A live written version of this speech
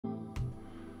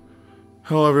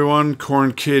Hello everyone,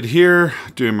 Cornkid here,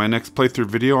 doing my next playthrough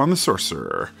video on the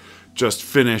Sorcerer. Just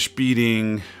finished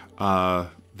beating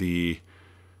the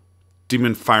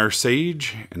Demon Fire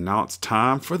Sage, and now it's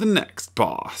time for the next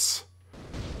boss.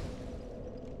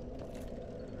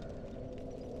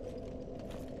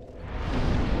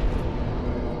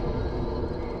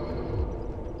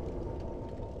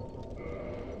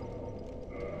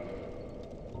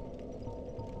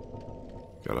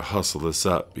 Gotta hustle this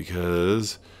up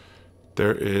because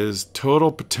there is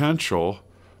total potential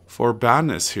for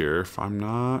badness here if I'm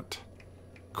not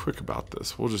quick about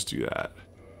this. We'll just do that.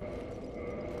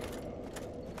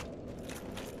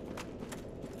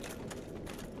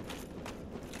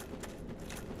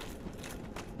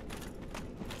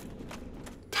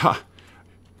 Ha!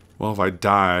 Well, if I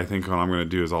die, I think what I'm going to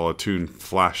do is I'll attune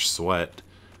Flash Sweat.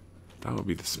 That would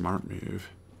be the smart move.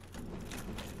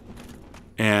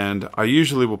 And I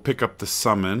usually will pick up the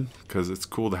summon because it's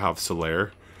cool to have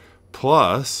Sorcerer.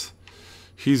 Plus,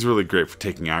 he's really great for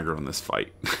taking aggro in this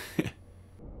fight.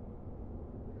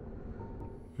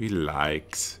 He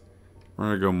likes. We're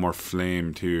gonna go more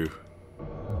flame too.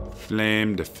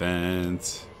 Flame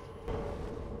defense.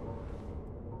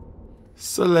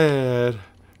 Sorcerer,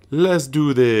 let's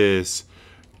do this.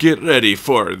 Get ready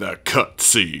for the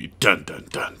cutscene. Dun dun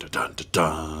dun dun dun dun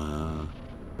dun.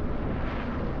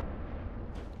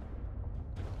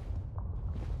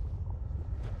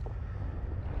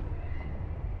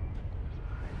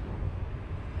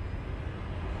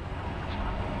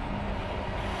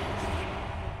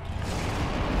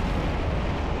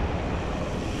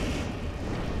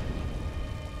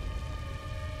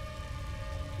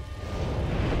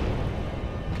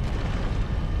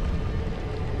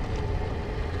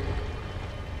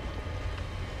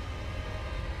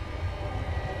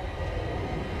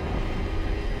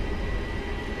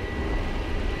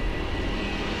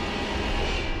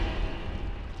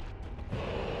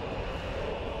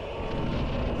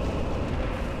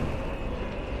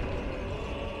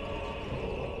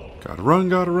 Gotta run,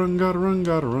 gotta run, gotta run,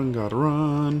 gotta run, gotta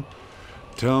run.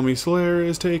 Tell me Sorcerer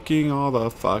is taking all the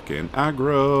fucking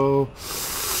aggro.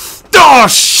 Oh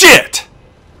shit!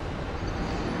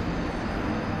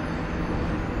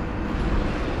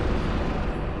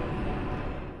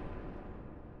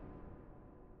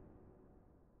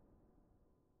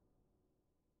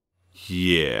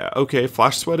 Yeah, okay,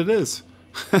 Flash Sweat it is.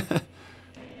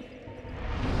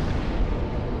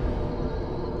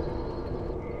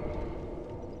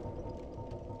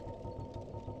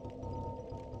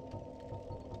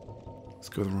 Let's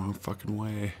go the wrong fucking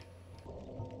way.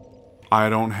 I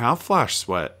don't have Flash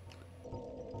Sweat.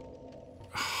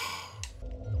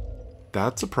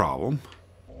 That's a problem.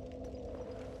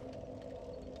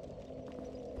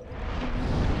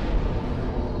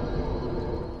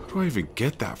 Where do I even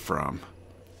get that from?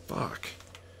 Fuck.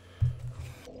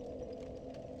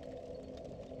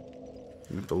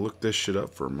 I have to look this shit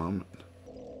up for a moment.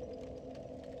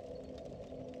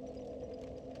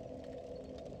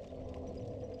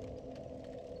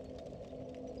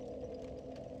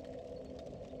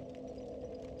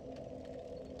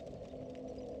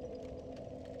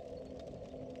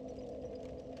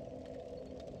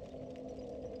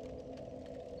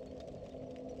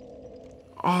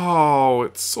 Oh,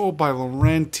 it's sold by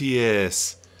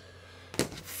Laurentius.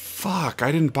 Fuck,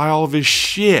 I didn't buy all of his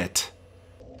shit.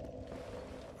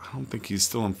 I don't think he's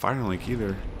still in Firelink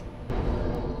either.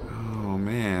 Oh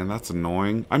man, that's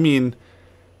annoying. I mean,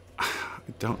 I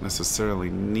don't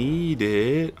necessarily need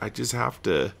it. I just have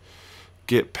to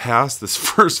get past this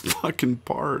first fucking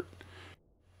part.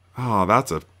 Oh,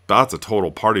 that's a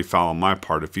total party foul on my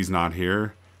part if he's not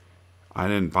here. I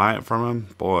didn't buy it from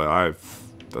him. Boy,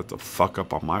 that's a fuck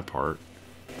up on my part.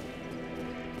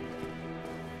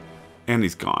 And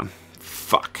he's gone.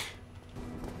 Fuck.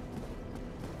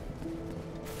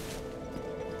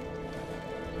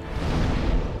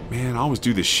 Man, I always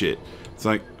do this shit. It's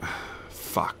like,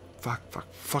 fuck, fuck, fuck,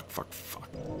 fuck, fuck, fuck.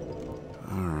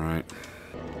 Alright.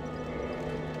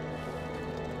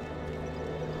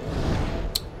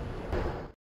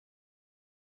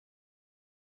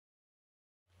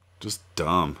 Just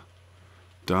dumb.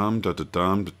 Dumb, da da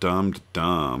dumb, da dumb, da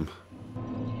dumb.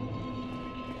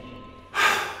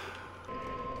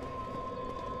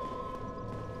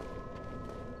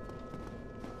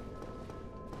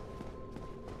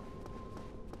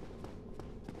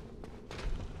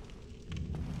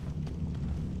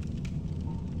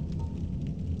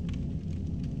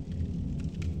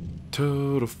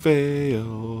 Total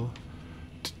fail.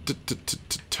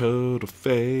 Total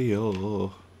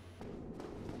fail.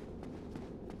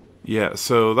 Yeah,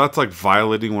 so that's like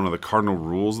violating one of the cardinal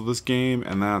rules of this game,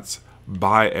 and that's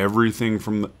buy everything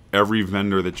from every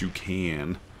vendor that you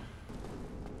can.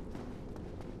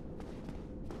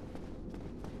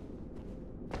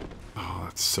 Oh,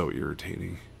 that's so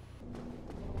irritating.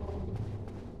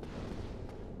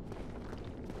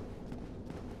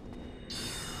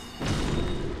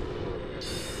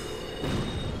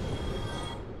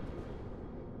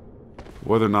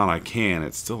 Whether or not I can,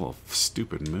 it's still a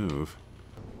stupid move.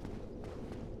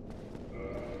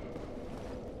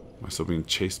 Am I still being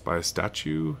chased by a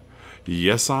statue?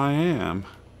 Yes, I am.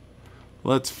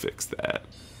 Let's fix that.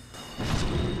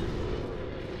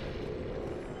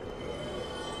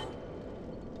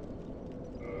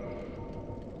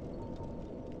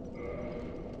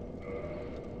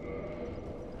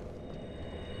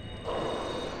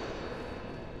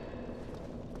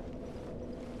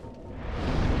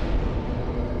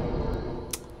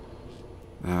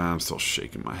 I'm still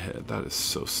shaking my head. That is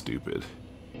so stupid.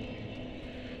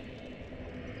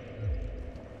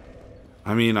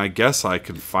 I mean, I guess I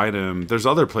can fight him. There's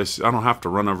other places. I don't have to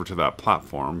run over to that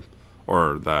platform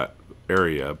or that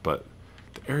area, but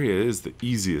the area is the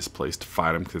easiest place to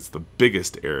fight him because it's the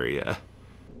biggest area.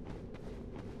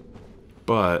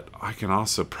 But I can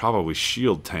also probably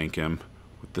shield tank him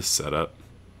with this setup.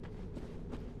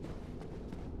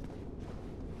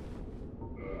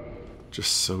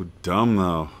 Just so dumb,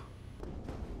 though.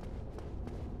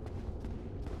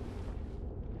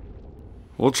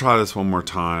 We'll try this one more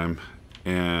time,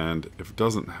 and if it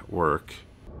doesn't work,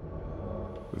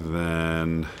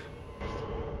 then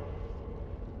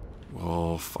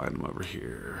we'll find him over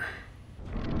here.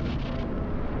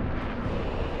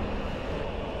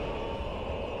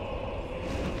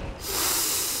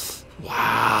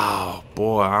 Wow,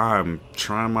 boy, I'm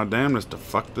trying my damnedest to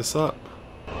fuck this up.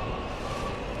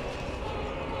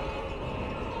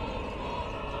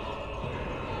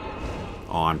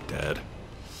 Oh, I'm dead.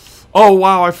 Oh,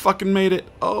 wow, I fucking made it.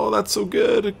 Oh, that's so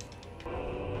good.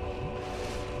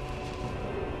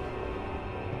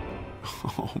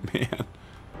 Oh, man.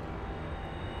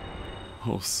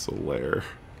 Oh, Sorcerer.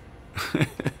 Come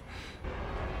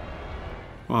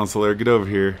on, Sorcerer, get over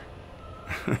here.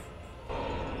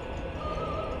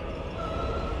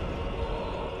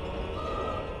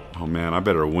 Oh, man, I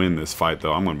better win this fight,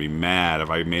 though. I'm going to be mad if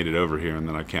I made it over here and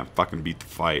then I can't fucking beat the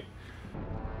fight.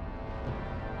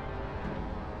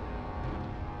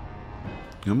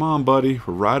 Come on, buddy.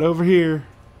 We're right over here.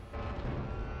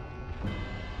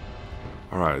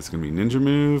 Alright, it's going to be ninja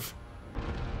move.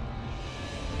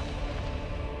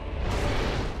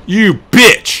 You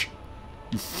bitch!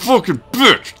 You fucking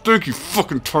bitch! Thank you,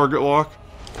 fucking target lock.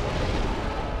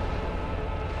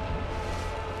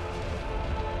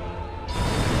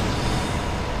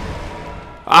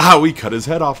 Ah, we cut his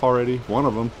head off already. One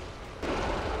of them.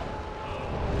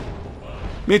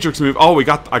 Matrix move. Oh, I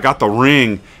got the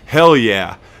ring. Hell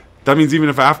yeah. That means even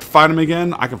if I have to fight him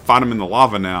again, I can fight him in the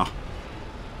lava now.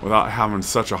 Without having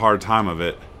such a hard time of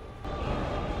it.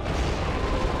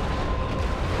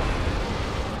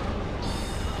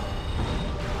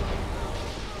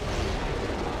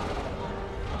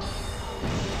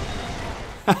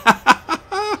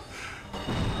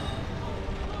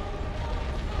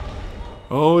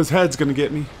 Oh, his head's gonna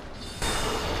get me.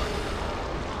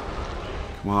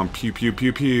 Come on, pew pew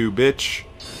pew pew, bitch.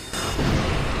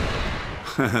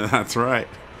 That's right.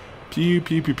 Pew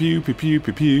pew pew pew pew pew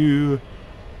pew pew.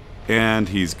 And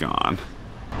he's gone.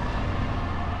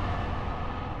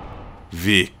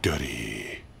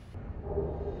 Victory.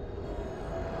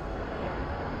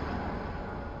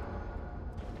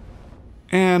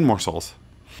 And more souls.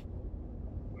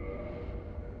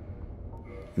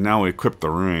 Now we equip the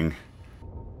ring.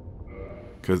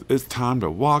 Because it's time to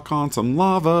walk on some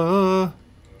lava.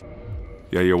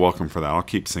 Yeah, you're welcome for that. I'll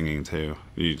keep singing too.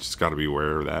 You just got to be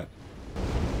aware of that.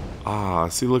 Ah,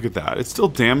 see, look at that. It still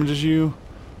damages you,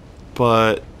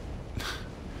 but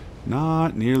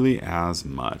not nearly as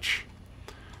much.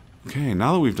 Okay,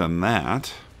 now that we've done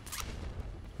that,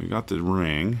 we got the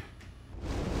ring.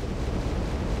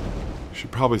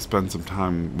 Should probably spend some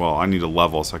time. Well, I need a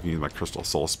level so I can use my crystal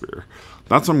soul spear.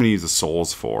 That's what I'm going to use the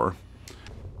souls for.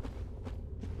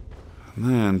 And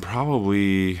then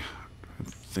probably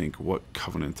think what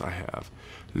covenants I have.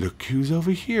 Look who's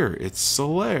over here. It's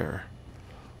Sorcerer.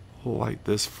 Light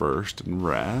this first and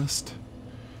rest.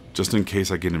 Just in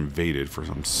case I get invaded for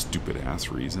some stupid ass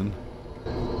reason.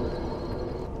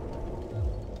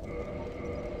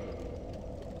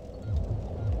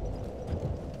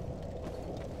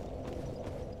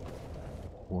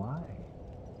 Why?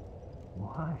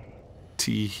 Why?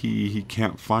 Tee-hee, he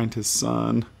can't find his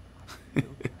son.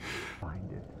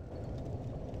 Find it.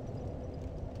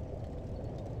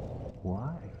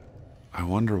 Why? I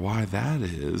wonder why that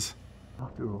is.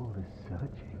 After all this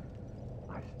searching,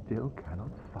 I still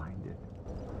cannot find it.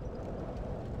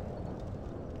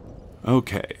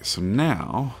 Okay, so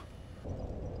now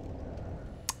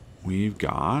we've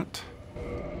got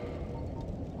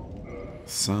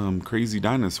some crazy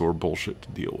dinosaur bullshit to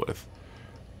deal with.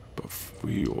 But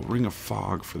we will ring a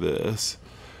fog for this.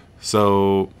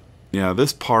 So, yeah,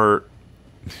 this part,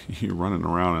 you're running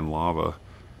around in lava.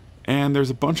 And there's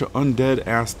a bunch of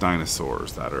undead-ass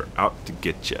dinosaurs that are out to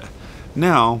get you.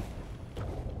 Now,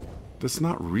 that's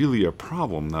not really a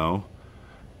problem, though.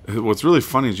 What's really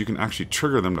funny is you can actually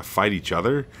trigger them to fight each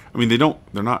other. I mean, they're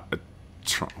not...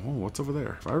 Oh, what's over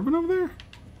there? Have I ever been over there?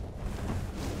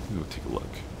 Let me go take a look.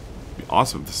 It'd be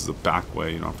awesome if this is a back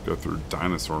way. You don't have to go through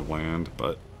dinosaur land,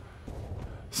 but...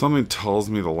 something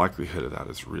tells me the likelihood of that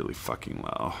is really fucking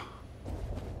low.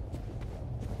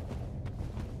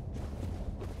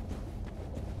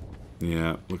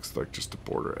 Yeah, looks like just a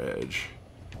border edge.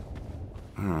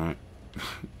 Alright.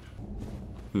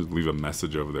 Just leave a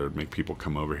message over there to make people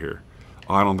come over here.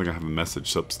 Oh, I don't think I have a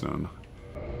message soapstone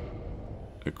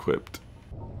equipped.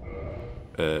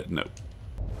 No.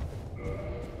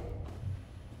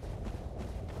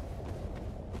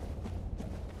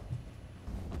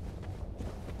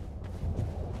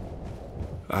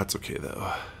 That's okay,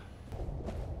 though.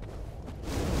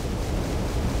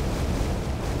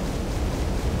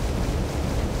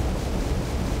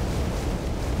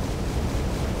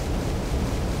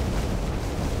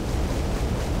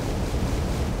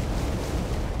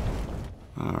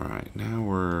 Alright, now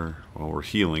we're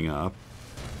healing up.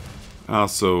 I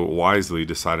also wisely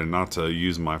decided not to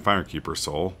use my Firekeeper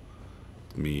soul.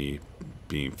 Me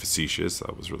being facetious,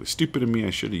 that was really stupid of me.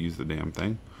 I should have used the damn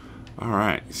thing.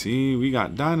 Alright, see, we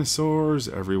got dinosaurs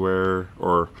everywhere.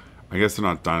 Or, I guess they're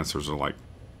not dinosaurs, they're like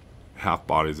half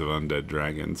bodies of undead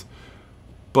dragons.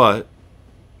 But,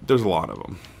 there's a lot of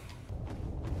them.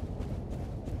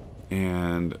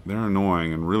 And they're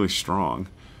annoying and really strong.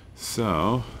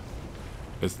 So,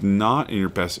 it's not in your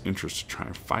best interest to try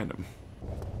and fight them.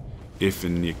 If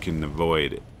and you can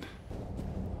avoid it.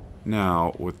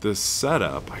 Now, with this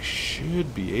setup, I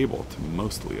should be able to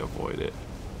mostly avoid it.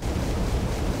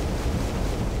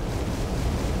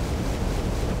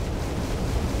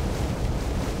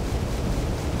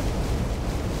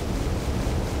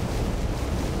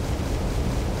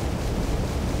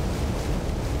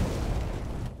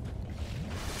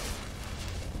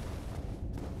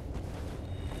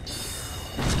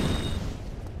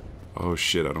 Oh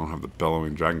shit, I don't have the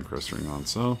Bellowing Dragon Crest ring on,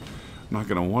 so I'm not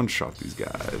going to one-shot these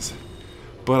guys.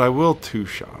 But I will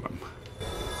two-shot them.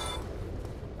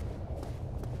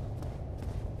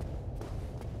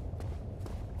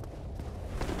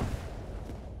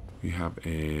 We have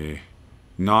a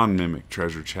non-mimic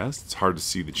treasure chest. It's hard to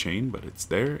see the chain, but it's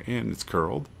there, and it's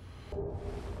curled.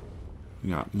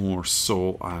 We got more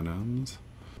soul items.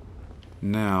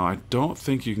 Now, I don't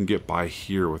think you can get by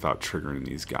here without triggering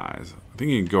these guys. I think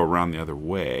you can go around the other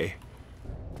way.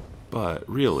 But,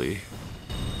 really...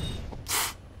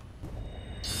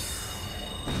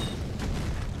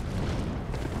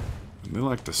 they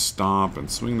like to stomp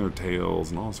and swing their tails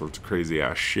and all sorts of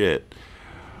crazy-ass shit.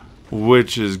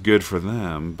 Which is good for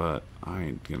them, but I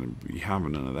ain't gonna be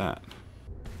having none of that.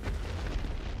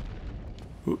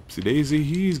 Oopsie daisy,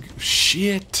 he's...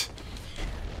 shit!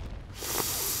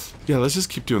 Yeah, let's just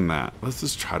keep doing that. Let's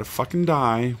just try to fucking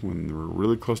die when we're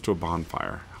really close to a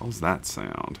bonfire. How's that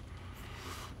sound?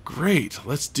 Great,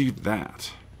 let's do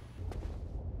that.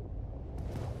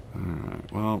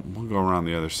 Alright, well, we'll go around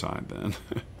the other side then.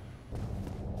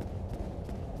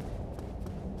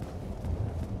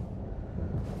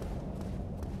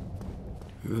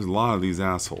 There's a lot of these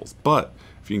assholes. But,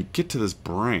 if you can get to this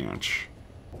branch,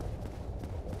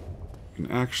 you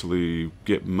can actually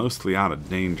get mostly out of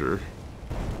danger.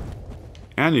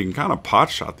 And you can kind of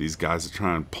pot-shot these guys to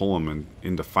try and pull them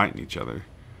into fighting each other.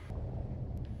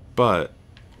 But,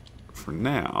 for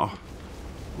now,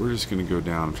 we're just going to go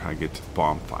down and try to get to the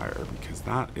bonfire. Because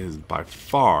that is by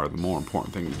far the more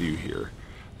important thing to do here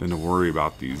than to worry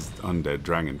about these undead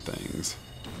dragon things.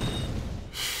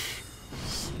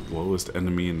 Lowest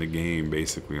enemy in the game,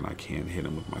 basically, and I can't hit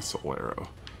him with my soul arrow.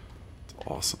 It's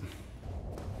awesome.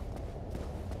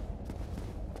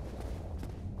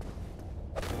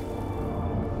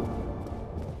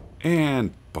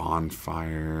 And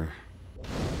bonfire.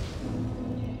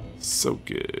 So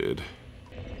good.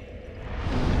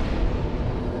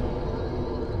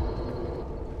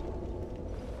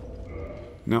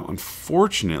 Now,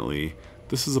 unfortunately,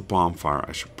 this is a bonfire.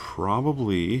 I should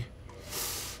probably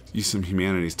use some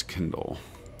humanities to kindle.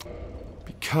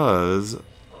 Because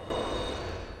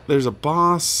there's a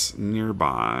boss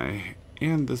nearby.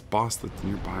 And this boss that's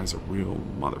nearby is a real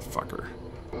motherfucker.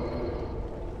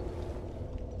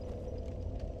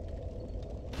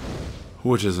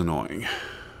 Which is annoying.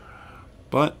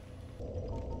 But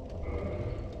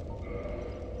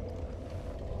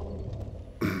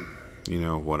you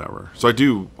know, whatever. So I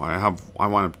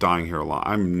wind up dying here a lot.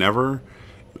 I'm never,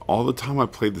 all the time I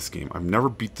played this game, I've never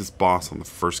beat this boss on the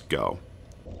first go.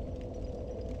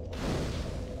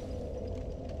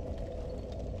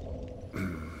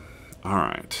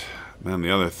 Alright. Then the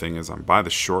other thing is I'm by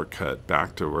the shortcut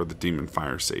back to where the Demon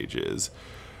Fire Sage is.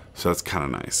 So that's kind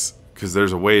of nice. Because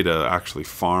there's a way to actually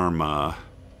farm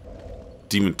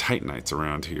Demon Titanites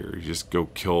around here. You just go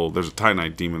kill, there's a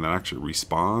Titanite demon that actually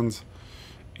respawns.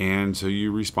 And so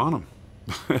you respawn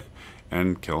them.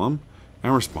 And kill them.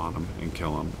 And respawn them. And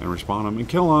kill them. And respawn them. And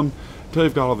kill them. Until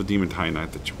you've got all the Demon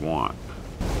Titanite that you want.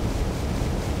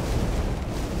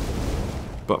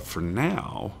 But for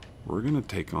now, we're going to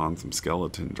take on some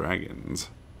skeleton dragons.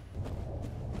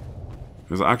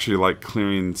 Because I actually like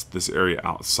clearing this area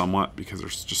out somewhat because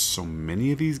there's just so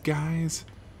many of these guys.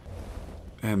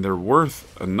 And they're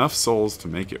worth enough souls to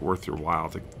make it worth your while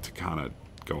to kind of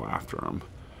go after them.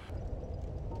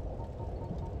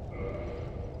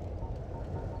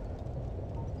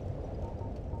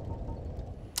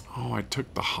 Oh, I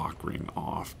took the hawk ring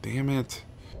off. Damn it.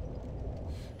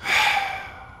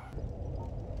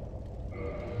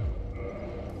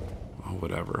 Oh,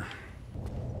 whatever.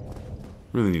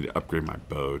 Really need to upgrade my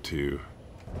bow, too.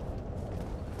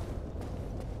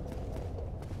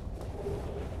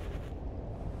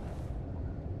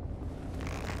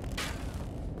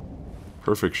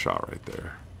 Perfect shot right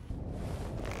there.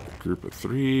 Group of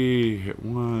 3, hit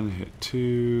 1, hit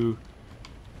 2.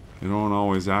 They don't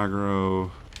always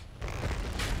aggro.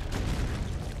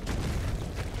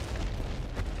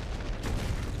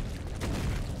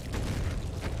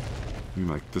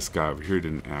 Like this guy over here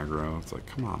didn't aggro. It's like,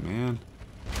 come on, man.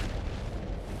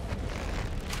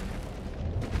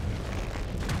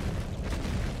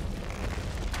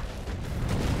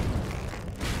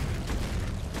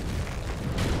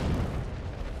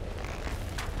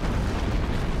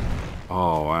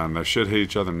 Oh, and they should hit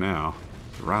each other now.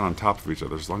 They're right on top of each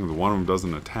other. As long as one of them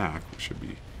doesn't attack, we should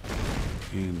be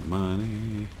in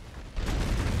money.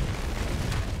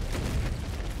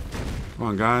 Come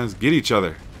on, guys. Get each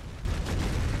other.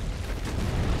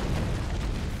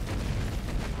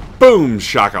 Boom!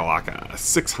 Shakalaka.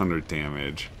 600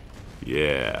 damage.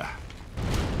 Yeah.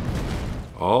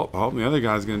 Oh, the other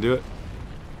guy's gonna do it.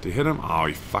 Did he hit him? Oh,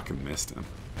 he fucking missed him.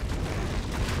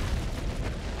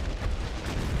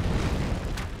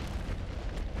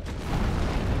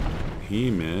 He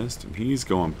missed, and he's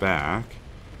going back.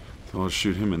 So I'll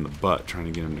shoot him in the butt, trying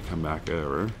to get him to come back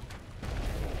over.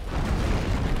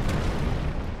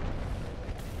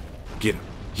 Get him.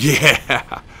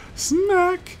 Yeah!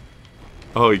 Smack!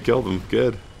 Oh, he killed him.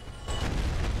 Good.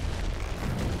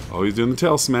 Oh, he's doing the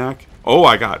tail smack. Oh,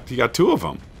 he got 2 of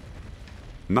them.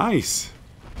 Nice.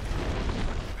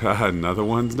 Another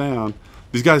one's down.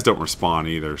 These guys don't respawn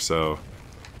either, so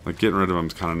like getting rid of them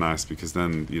is kind of nice because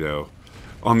then, you know,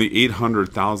 on the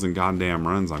 800,000 goddamn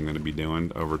runs I'm going to be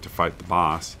doing over to fight the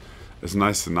boss, it's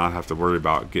nice to not have to worry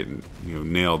about getting, you know,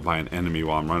 nailed by an enemy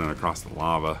while I'm running across the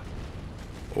lava.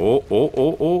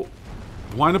 Oh.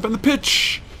 Wind up in the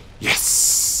pitch.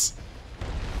 Yes!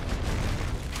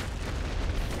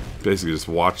 Basically just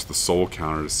watch the soul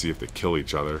counter to see if they kill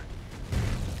each other.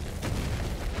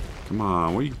 Come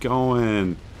on, where you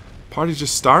going? Party's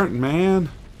just starting, man.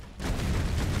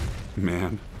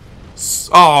 Man.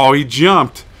 Oh, he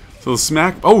jumped. So the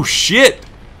smack. Oh, shit!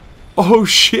 Oh,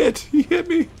 shit! He hit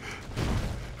me.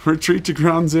 Retreat to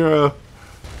ground zero.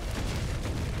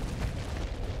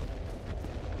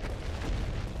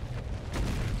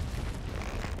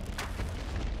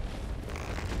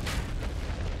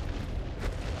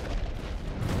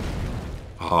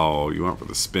 Oh, you went for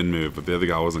the spin move, but the other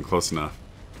guy wasn't close enough.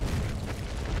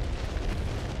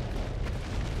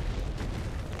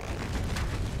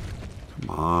 Come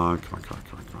on, come on, come on,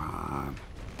 come on, come on.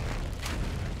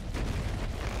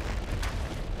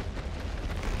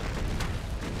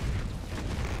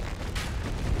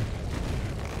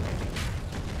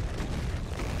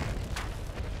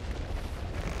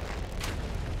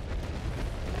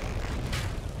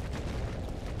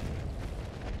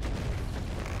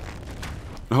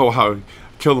 Oh, wow.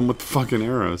 Killed them with the fucking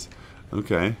arrows.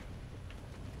 Okay.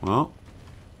 Well,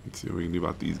 let's see what we can do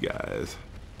about these guys.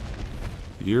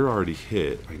 You're already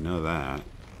hit. I know that.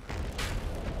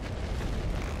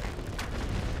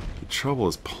 The trouble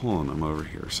is pulling them over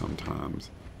here sometimes.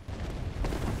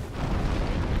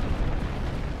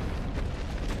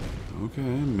 Okay,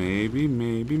 maybe,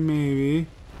 maybe, maybe.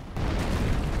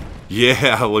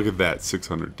 Yeah, look at that.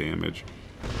 600 damage.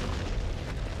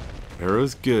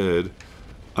 Arrow's good.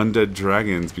 Undead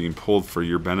dragons being pulled for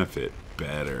your benefit.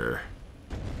 Better.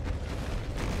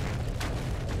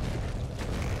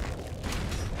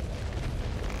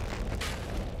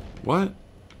 What?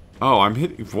 Oh, I'm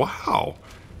hitting... Wow!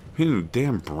 I'm hitting a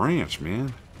damn branch,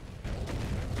 man.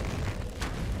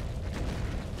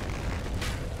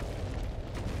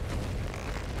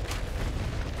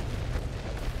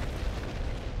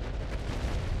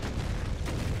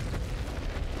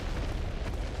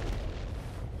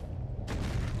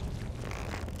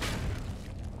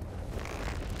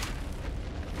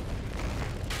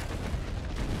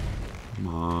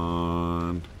 Come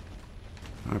on.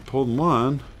 I pulled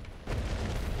one.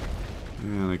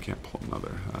 And I can't pull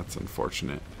another. That's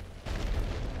unfortunate.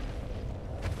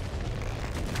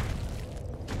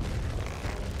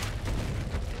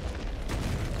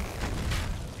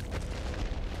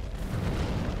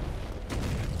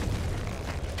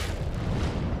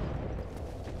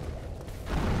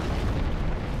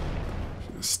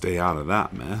 Stay out of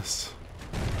that mess.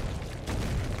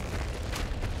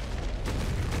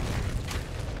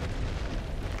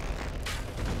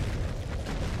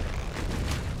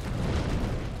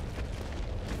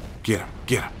 Get him,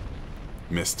 get him.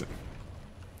 Missed him.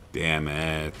 Damn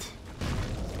it.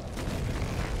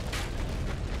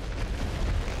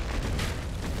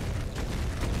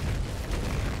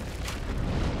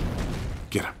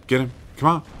 Get him. Come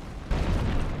on.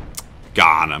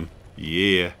 Got him.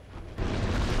 Yeah.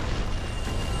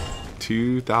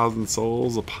 2,000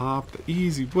 souls a pop the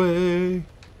easy way.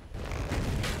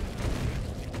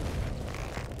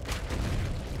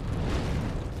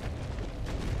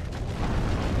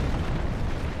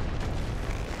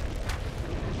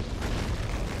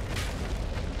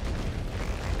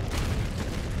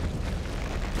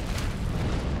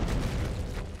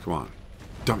 Come on.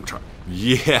 Dump truck.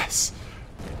 Yes.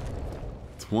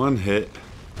 It's one hit.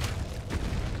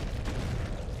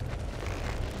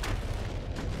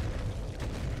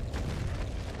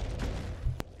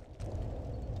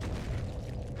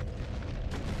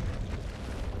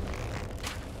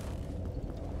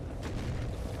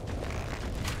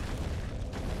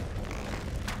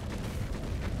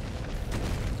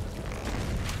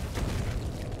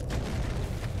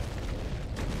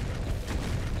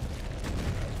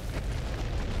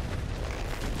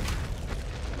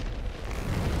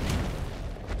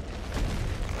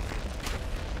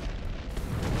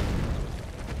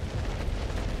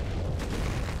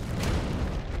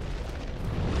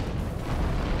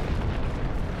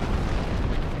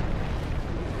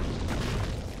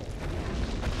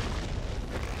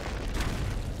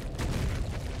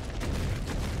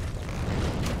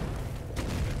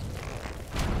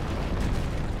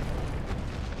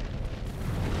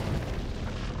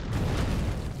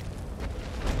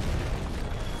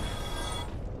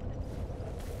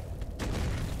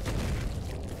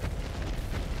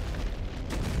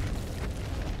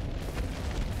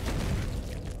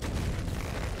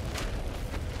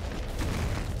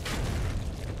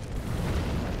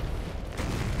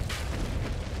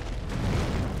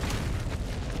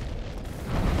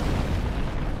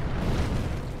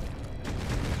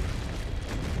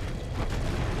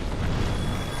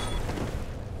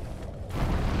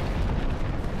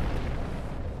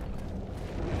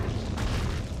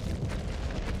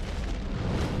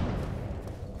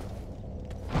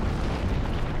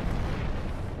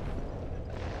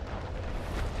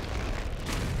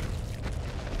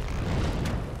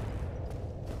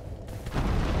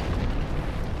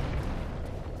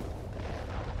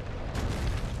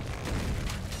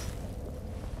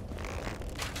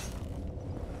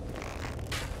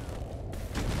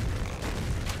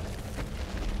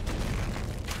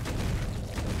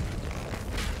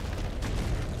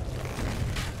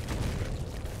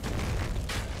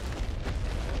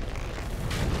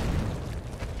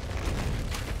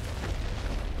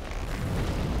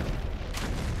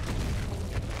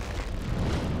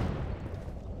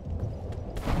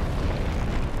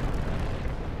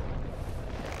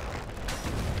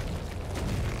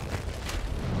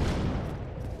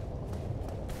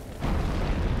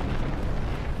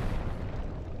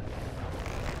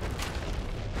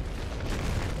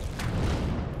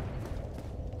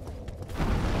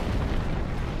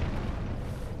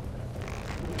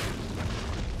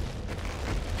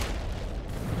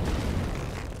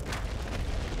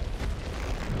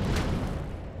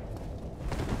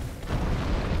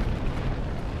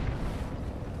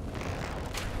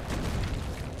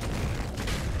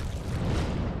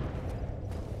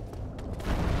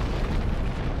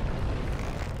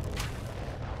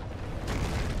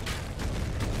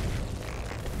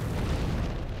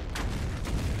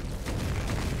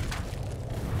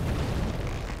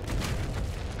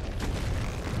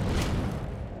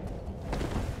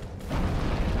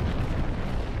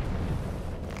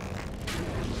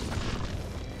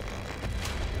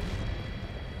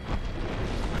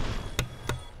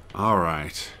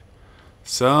 Alright.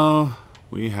 So,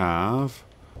 we have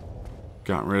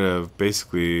gotten rid of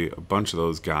basically a bunch of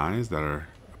those guys that are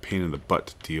a pain in the butt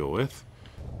to deal with.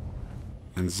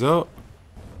 And so,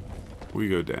 we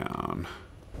go down.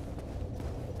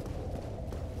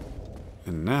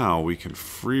 And now we can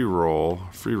free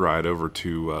ride over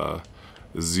to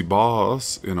the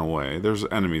boss in a way. There's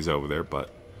enemies over there,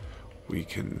 but we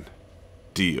can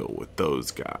deal with those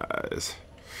guys.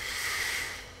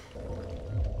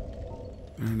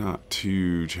 They're not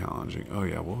too challenging. Oh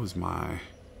yeah, what was my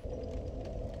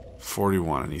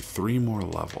 41? I need 3 more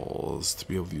levels to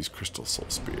be able to use Crystal Soul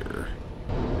Spear.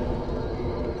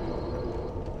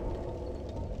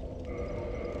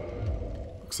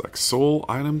 Looks like soul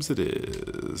items it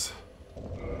is.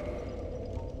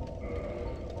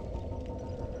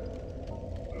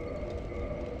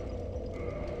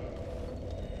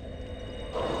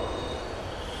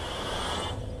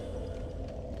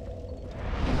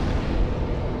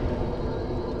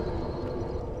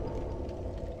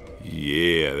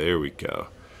 Yeah, there we go.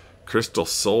 Crystal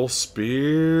Soul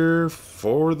Spear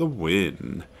for the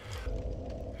win.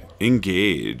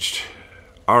 Engaged.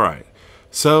 Alright,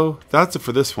 so that's it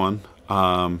for this one.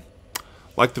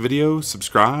 Like the video,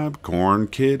 subscribe,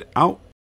 Cornkid out.